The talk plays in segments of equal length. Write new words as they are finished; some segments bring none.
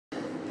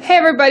Hey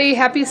everybody,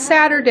 happy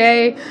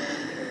Saturday.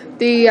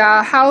 The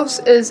house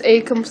is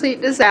a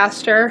complete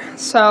disaster,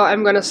 so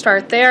I'm going to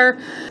start there.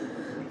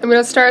 I'm going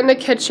to start in the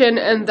kitchen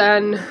and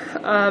then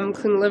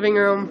clean the living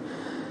room,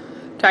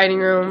 dining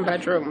room,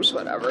 bedrooms,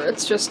 whatever.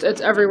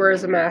 It's everywhere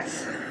is a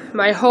mess.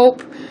 My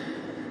hope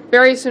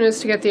very soon is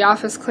to get the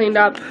office cleaned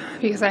up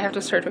because I have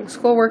to start doing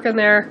schoolwork in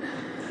there.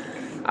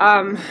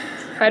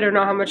 I don't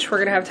know how much we're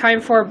going to have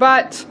time for,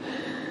 but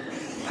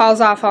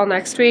Paul's off all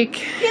next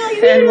week,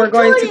 and we're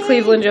going to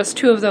Cleveland just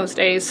 2 of those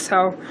days,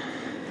 so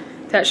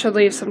that should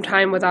leave some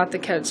time without the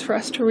kids for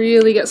us to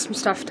really get some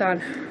stuff done.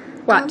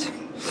 What?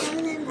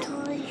 Tell them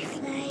toys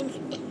flying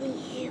in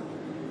the air.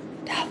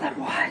 Tell them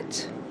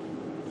what?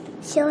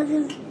 Show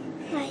them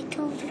my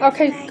toys.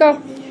 Okay, go.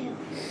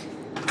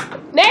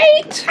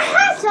 Nate!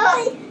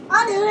 Sorry,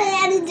 I'll do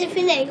it at a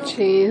different angle.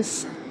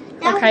 Jeez.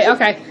 No,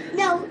 Okay.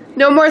 No.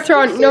 No more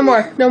throwing. No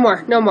more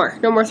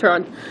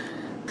throwing.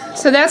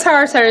 So that's how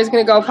our Saturday is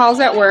going to go. Paul's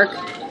at work.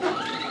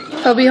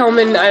 He'll be home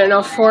in, I don't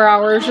know, 4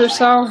 hours or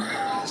so.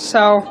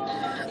 So,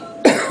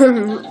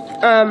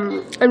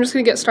 I'm just going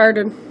to get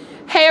started.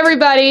 Hey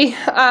everybody,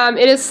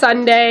 it is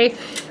Sunday.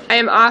 I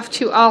am off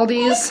to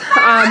Aldi's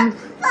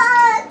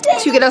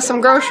to get us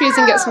some groceries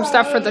and get some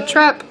stuff for the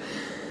trip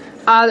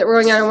that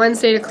we're going on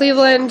Wednesday to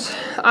Cleveland.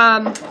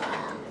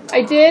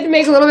 I did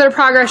make a little bit of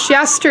progress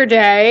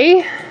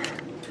yesterday.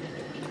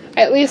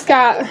 I at least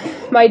got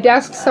my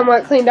desk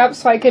somewhat cleaned up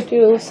so I could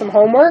do some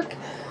homework.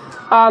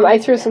 I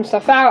threw some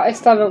stuff out. I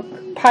still have a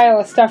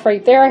pile of stuff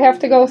right there I have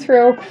to go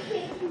through.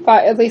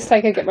 But at least I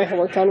could get my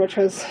homework done, which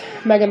was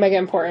mega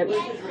important.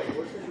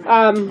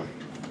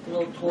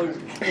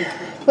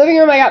 Living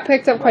room I got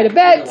picked up quite a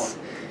bit.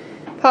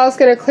 Paul's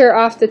going to clear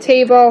off the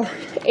table,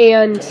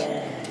 and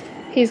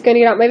he's going to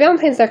get out my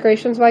Valentine's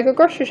decorations while I go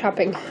grocery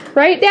shopping.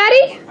 Right,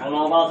 Daddy? I don't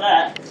know about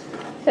that.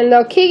 And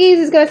little Kiggy's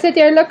is going to sit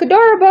there and look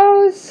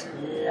adorables.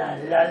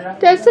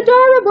 That's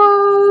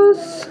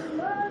adorables.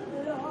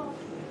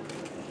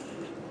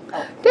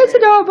 That's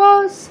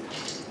adorables.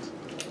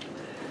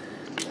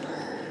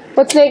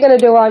 What's Nate going to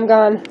do while I'm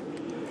gone?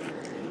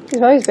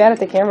 He's always bad at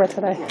the camera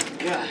today.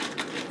 Yeah.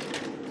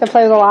 Gonna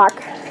play with the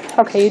lock.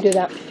 Okay, you do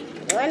that.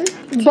 1,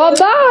 2,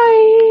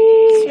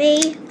 Bye-bye.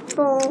 3,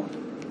 4.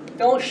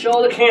 Don't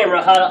show the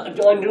camera how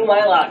to undo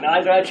my lock. Now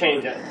I gotta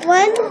change it.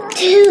 1,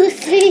 2,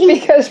 3.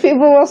 Because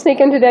people will sneak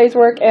in today's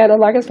work and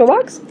unlock his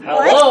toolbox.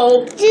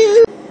 Hello? 1,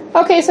 2.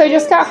 Okay, so I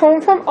just got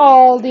home from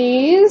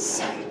Aldi's.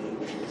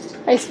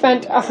 I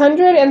spent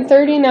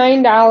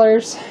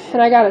 $139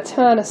 and I got a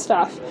ton of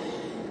stuff.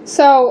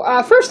 So,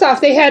 first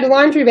off, they had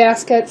laundry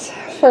baskets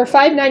for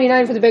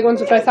 $5.99 for the big ones,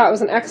 which I thought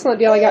was an excellent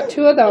deal. I got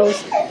 2 of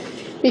those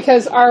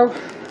because our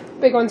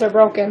big ones are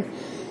broken.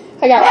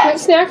 I got fruit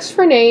snacks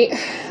for Nate.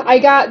 I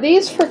got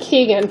these for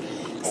Keegan.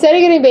 Instead of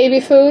getting baby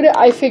food,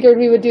 I figured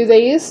we would do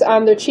these.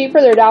 They're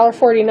cheaper. They're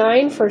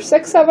 $1.49 for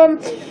 6 of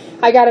them.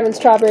 I got them in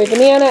strawberry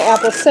banana,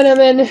 apple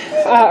cinnamon,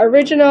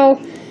 original,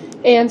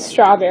 and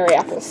strawberry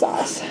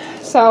applesauce.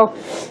 So,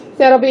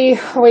 that'll be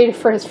a way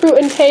for his fruit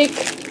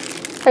intake.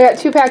 I got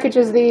 2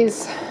 packages of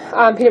these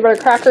peanut butter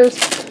crackers.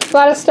 A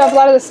lot of stuff, a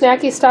lot of the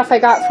snacky stuff I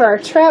got for our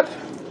trip.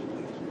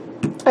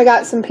 I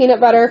got some peanut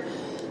butter.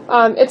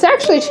 It's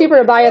actually cheaper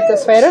to buy it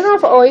this way. I don't know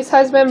if it always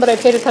has been, but I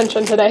paid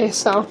attention today.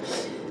 So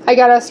I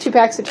got us 2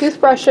 packs of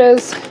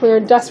toothbrushes. We were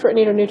in desperate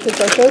need of new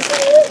toothbrushes.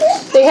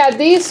 They had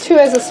these 2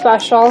 as a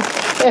special.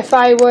 If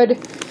I would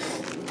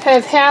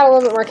have had a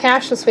little bit more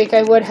cash this week,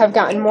 I would have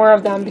gotten more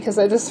of them because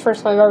this is the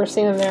first time I've ever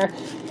seen them there.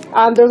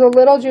 There's the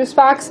little juice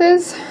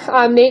boxes.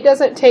 Nate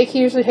doesn't take, he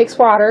usually takes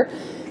water,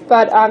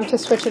 but to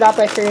switch it up,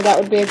 I figured that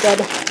would be a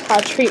good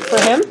treat for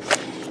him.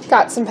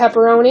 Got some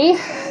pepperoni.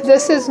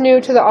 This is new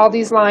to the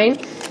Aldi's line.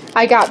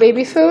 I got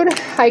baby food.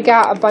 I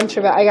got a bunch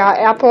of it. I got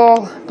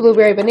apple,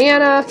 blueberry,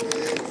 banana,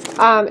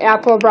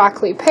 apple,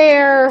 broccoli,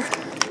 pear,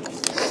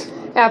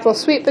 apple,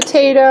 sweet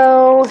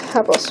potato,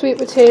 apple, sweet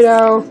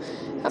potato,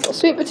 apple,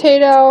 sweet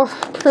potato,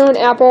 prune,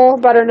 apple,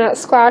 butternut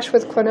squash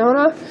with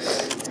quinone,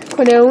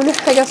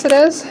 I guess it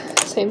is.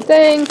 Same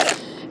thing.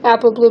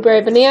 Apple,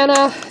 blueberry,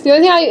 banana. The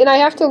only thing I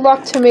have to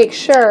look to make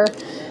sure,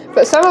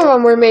 but some of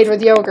them were made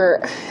with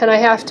yogurt, and I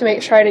have to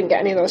make sure I didn't get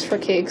any of those for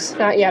Keegs.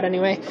 Not yet,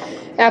 anyway.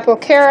 Apple,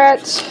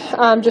 carrot,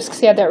 just because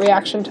he had that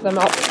reaction to the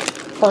milk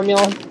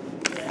formula.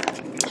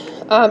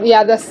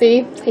 Yeah,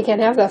 see, he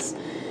can't have this.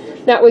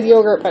 Not with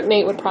yogurt, but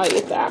Nate would probably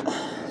eat that.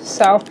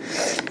 So,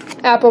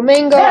 apple,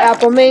 mango,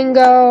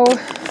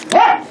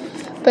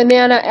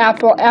 banana,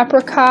 apple,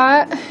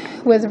 apricot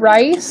with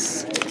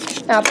rice,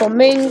 apple,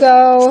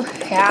 mango,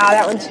 yeah,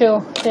 that one too.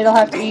 Nate'll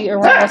have to eat, or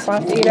one of us will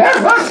have to eat it.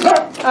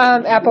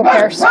 Apple,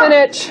 pear,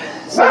 spinach.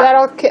 So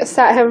that'll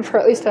set him for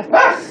at least a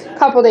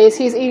couple days.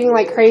 He's eating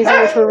like crazy,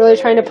 which we're really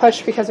trying to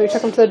push because we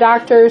took him to the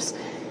doctors.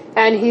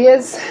 And he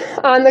is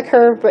on the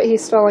curve, but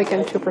he's still like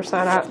in 2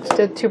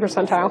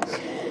 percentile.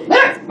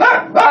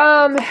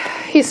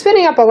 He's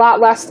spinning up a lot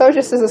less though,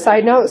 just as a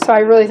side note, so I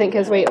really think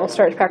his weight will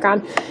start back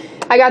on.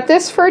 I got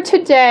this for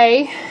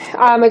today.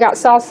 I got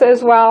salsa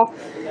as well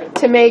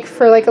to make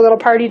for like a little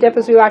party dip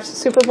as we watch the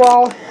Super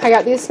Bowl. I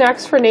got these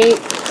snacks for Nate.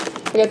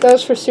 I got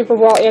those for Super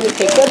Bowl and to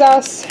take with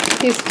us.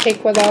 These to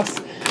take with us.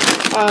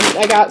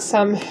 I got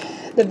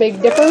the Big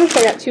Dippers.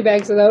 I got 2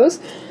 bags of those.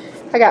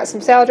 I got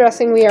some salad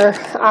dressing. We are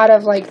out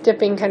of like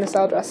dipping kind of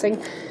salad dressing.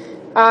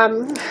 So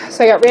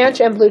I got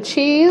ranch and blue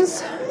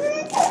cheese.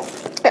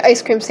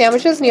 Ice cream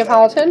sandwiches,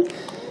 Neapolitan.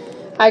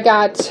 I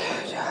got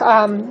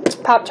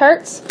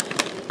Pop-Tarts.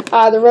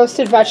 The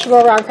roasted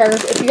vegetable round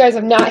crackers. If you guys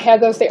have not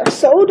had those, they are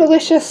so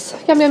delicious.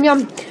 Yum, yum,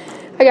 yum.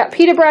 I got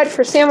pita bread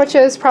for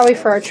sandwiches, probably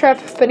for our trip.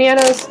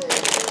 Bananas.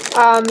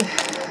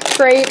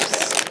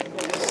 Grapes.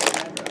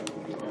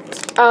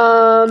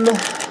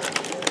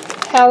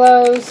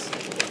 Hellos.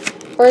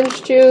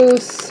 Orange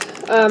juice.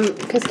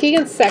 Because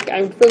Keegan's sick,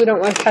 I really don't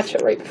want to touch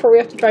it right before we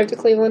have to drive to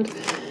Cleveland.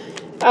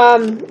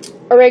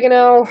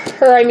 Oregano.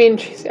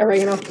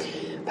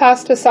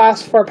 Pasta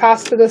sauce for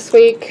pasta this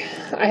week.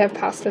 I have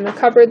pasta in the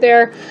cupboard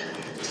there.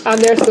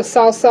 There's the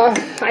salsa.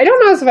 I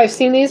don't know if I've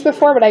seen these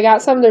before, but I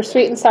got some. They're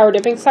sweet and sour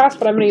dipping sauce,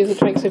 but I'm going to use it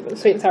to make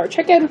sweet and sour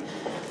chicken.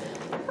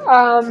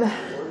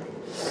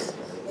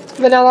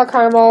 Vanilla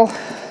caramel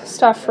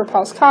stuff for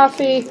Paul's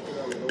coffee.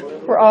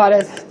 We're all out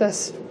of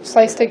this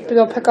sliced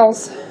dill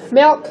pickles.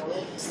 Milk.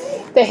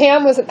 The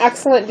ham was an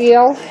excellent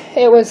deal.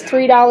 It was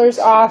 $3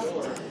 off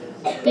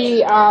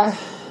the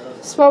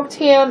smoked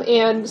ham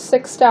and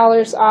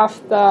 $6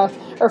 off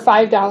or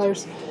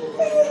 $5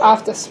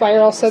 off the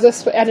spiral. So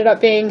this ended up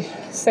being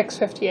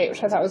 $6.58,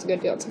 which I thought was a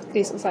good deal. It's a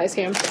decent sized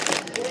ham.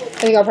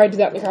 I think I'll probably do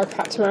that in the crock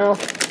pot tomorrow.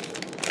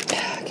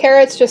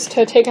 Carrots just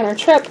to take on our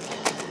trip.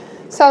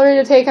 Celery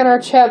to take on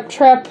our trip.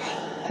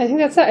 I think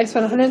that's it. I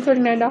spent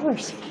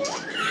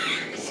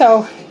 $139.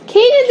 So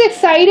Keegan's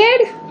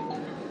excited.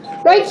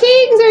 Right,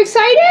 Keegan? Are you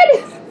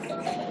excited?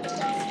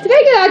 Did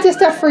I get lots of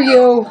stuff for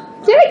you?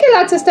 Did I get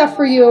lots of stuff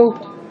for you?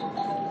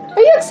 Are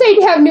you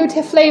excited to have new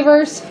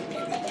flavors?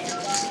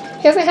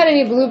 He hasn't had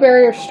any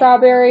blueberry or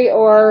strawberry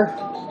or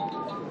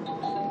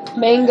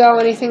mango,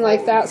 anything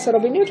like that, so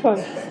it'll be new to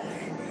him.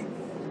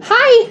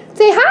 Hi!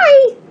 Say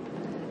hi!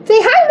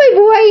 Say hi, my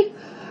boy!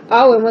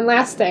 Oh, and one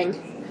last thing.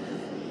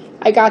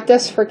 I got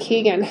this for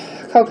Keegan.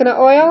 Coconut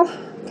oil.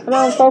 Come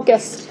on,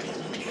 focus.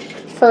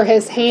 For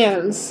his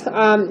hands.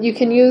 You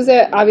can use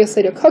it,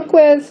 obviously, to cook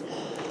with,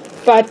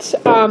 but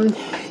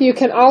you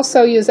can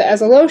also use it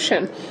as a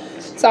lotion.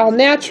 It's all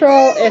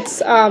natural.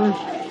 It's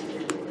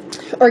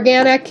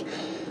organic.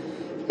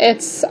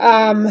 It's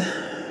what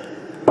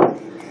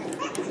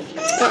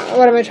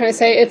am I trying to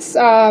say? It's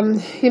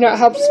it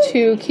helps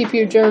to keep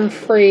you germ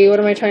free.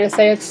 What am I trying to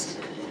say? It's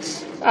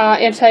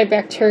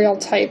antibacterial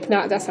type.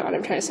 That's not what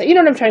I'm trying to say. You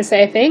know what I'm trying to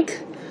say, I think.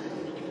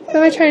 What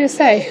am I trying to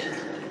say?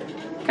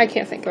 I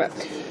can't think of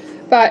it.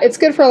 But it's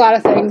good for a lot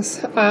of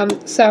things.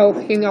 So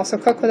you can also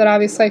cook with it,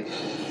 obviously.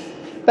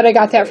 But I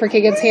got that for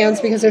Keegan's hands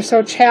because they're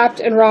so chapped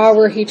and raw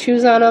where he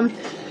chews on them.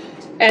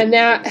 And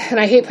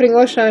I hate putting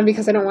lotion on him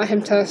because I don't want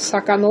him to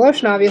suck on the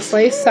lotion,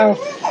 obviously. So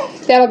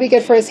that'll be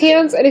good for his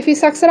hands. And if he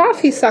sucks it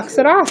off, he sucks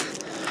it off.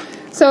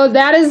 So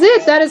that is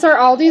it. That is our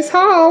Aldi's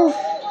haul.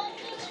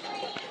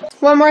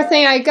 One more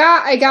thing I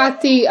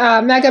got the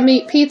Mega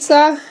Meat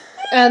Pizza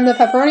and the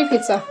pepperoni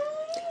pizza.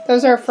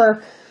 Those are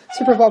for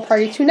Super Bowl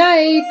party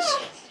tonight.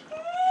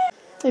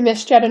 I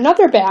missed yet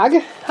another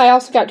bag. I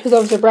also got 2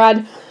 loaves of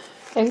bread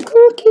and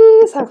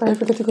cookies. How could I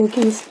forget the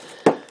cookies?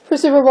 For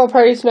Super Bowl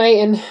party tonight,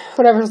 and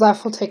whatever's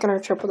left we'll take on our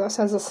trip with us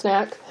as a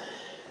snack.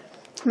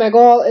 My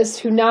goal is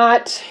to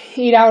not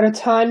eat out a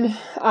ton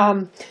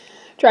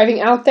driving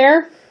out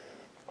there.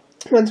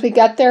 Once we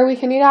get there, we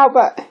can eat out,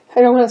 but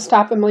I don't want to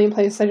stop a million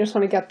places. I just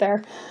want to get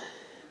there.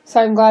 So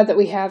I'm glad that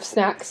we have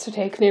snacks to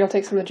take. Nate will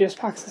take some of the juice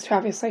boxes too,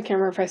 obviously. I can't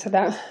remember if I said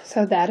that.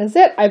 So that is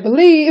it, I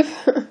believe.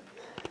 I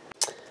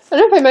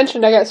don't know if I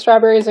mentioned I got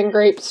strawberries and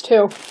grapes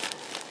too.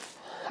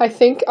 I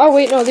think, oh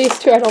wait, no, these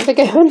two I don't think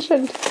I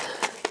mentioned.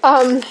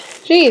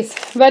 Geez,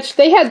 but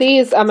they had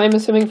these, I'm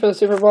assuming for the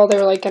Super Bowl. They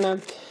were like in a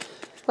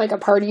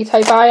party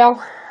type aisle.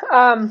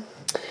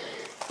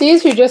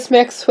 These you just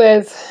mix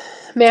with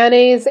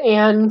mayonnaise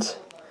and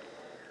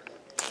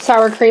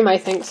sour cream, I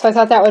think. So I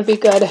thought that would be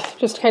good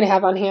just to kind of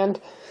have on hand.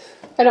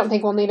 I don't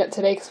think we'll need it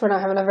today because we're not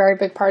having a very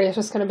big party. It's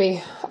just going to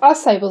be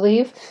us, I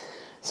believe.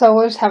 So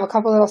we'll just have a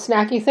couple little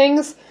snacky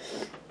things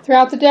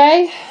throughout the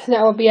day, and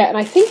that will be it. And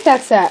I think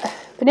that's it.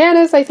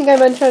 Bananas, I think I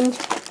mentioned.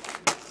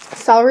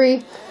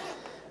 Celery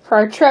for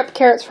our trip.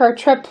 Carrots for our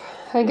trip.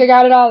 I think I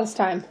got it all this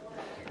time.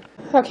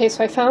 Okay,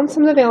 so I found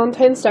some of the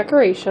Valentine's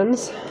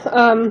decorations.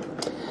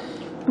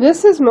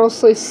 This is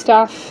mostly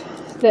stuff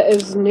that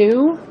is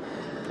new,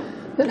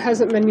 that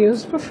hasn't been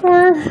used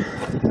before,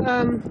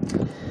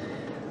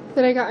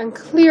 that I got on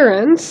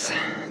clearance.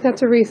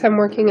 That's a wreath I'm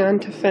working on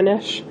to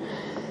finish.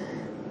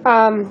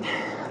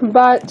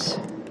 But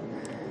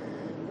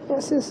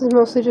yes, this is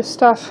mostly just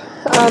stuff.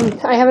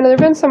 I have another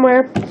bin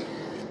somewhere.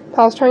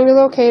 Paul's trying to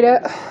locate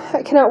it.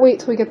 I cannot wait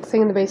till we get the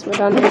thing in the basement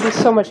done. It'll be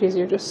so much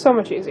easier, just so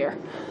much easier.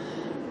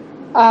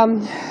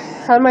 On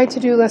my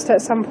to-do list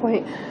at some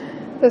point,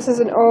 this is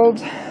an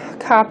old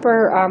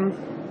copper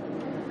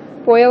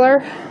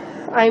boiler.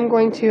 I'm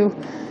going to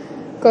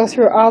go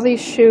through all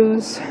these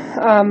shoes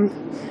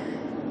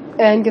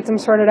and get them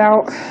sorted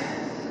out,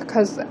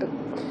 because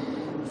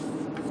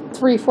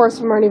 3/4 of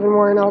them aren't even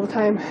worn all the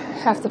time,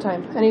 half the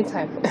time,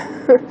 anytime.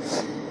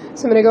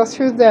 So I'm going to go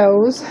through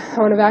those. I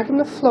want to vacuum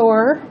the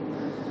floor.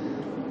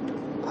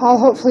 Paul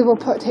hopefully will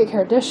take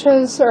care of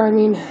dishes, or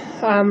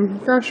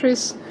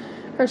groceries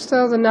are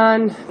still, the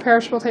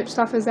non-perishable type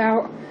stuff is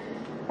out.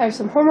 I have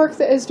some homework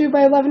that is due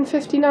by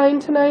 11:59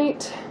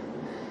 tonight.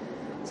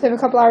 So I have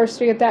a couple hours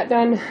to get that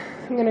done.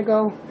 I'm going to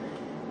go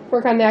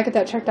work on that, get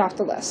that checked off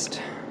the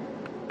list.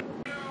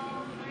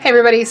 Hey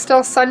everybody,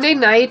 still Sunday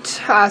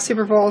night.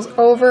 Super Bowl's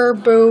over.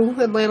 Boo,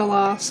 Atlanta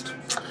lost.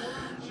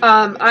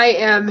 I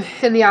am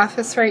in the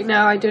office right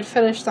now. I did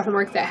finish the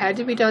homework that had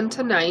to be done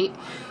tonight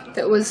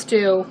that was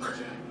due.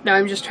 Now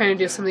I'm just trying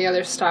to do some of the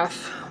other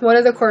stuff. One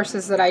of the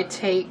courses that I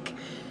take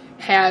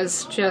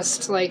has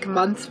just like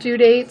month due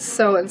dates,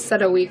 so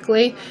instead of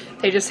weekly,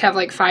 they just have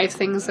like 5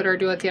 things that are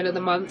due at the end of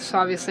the month. So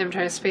obviously I'm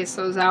trying to space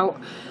those out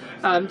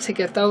to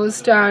get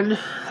those done.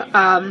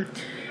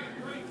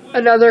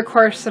 Another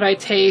course that I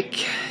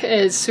take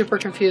is super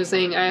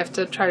confusing. I have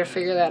to try to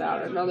figure that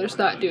out. I know there's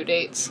not due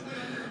dates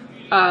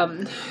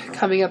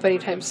coming up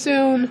anytime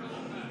soon.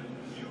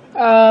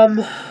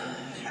 I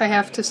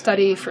have to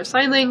study for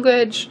sign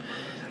language.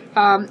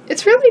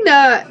 It's really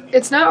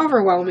it's not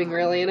overwhelming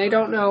really, and I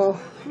don't know.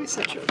 Let me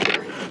set you up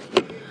here.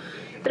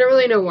 I don't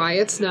really know why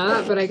it's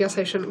not, but I guess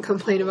I shouldn't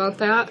complain about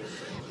that.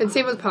 And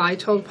same with Paul. I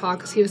told Paul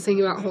because he was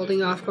thinking about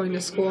holding off going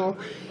to school,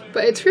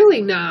 but it's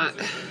really not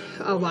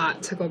a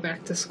lot to go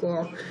back to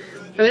school.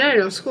 I mean, I don't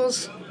know.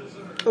 Schools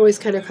always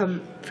kind of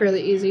come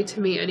fairly easy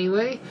to me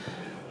anyway.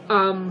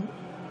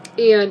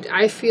 And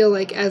I feel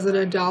like as an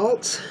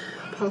adult,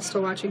 Paul's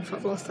still watching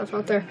football stuff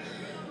out there.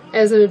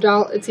 As an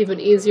adult, it's even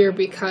easier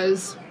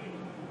because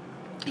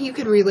you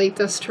can relate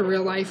this to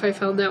real life. I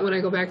found that when I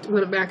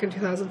went back in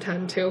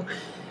 2010 too.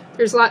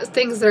 There's lots of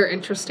things that are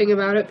interesting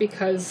about it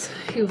because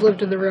you've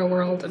lived in the real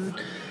world and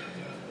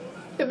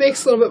it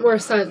makes a little bit more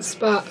sense.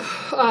 But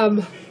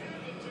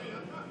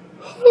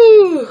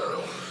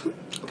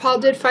Paul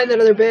did find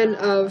that other bin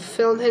of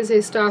Phil and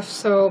Lindsay stuff,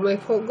 so my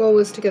goal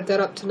was to get that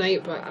up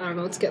tonight, but I don't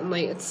know, it's getting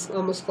late. It's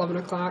almost 11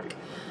 o'clock.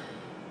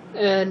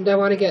 And I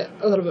want to get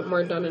a little bit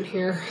more done in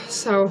here.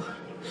 So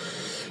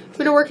I'm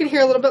going to work in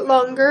here a little bit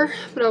longer,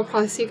 but I'll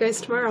probably see you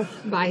guys tomorrow.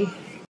 Bye.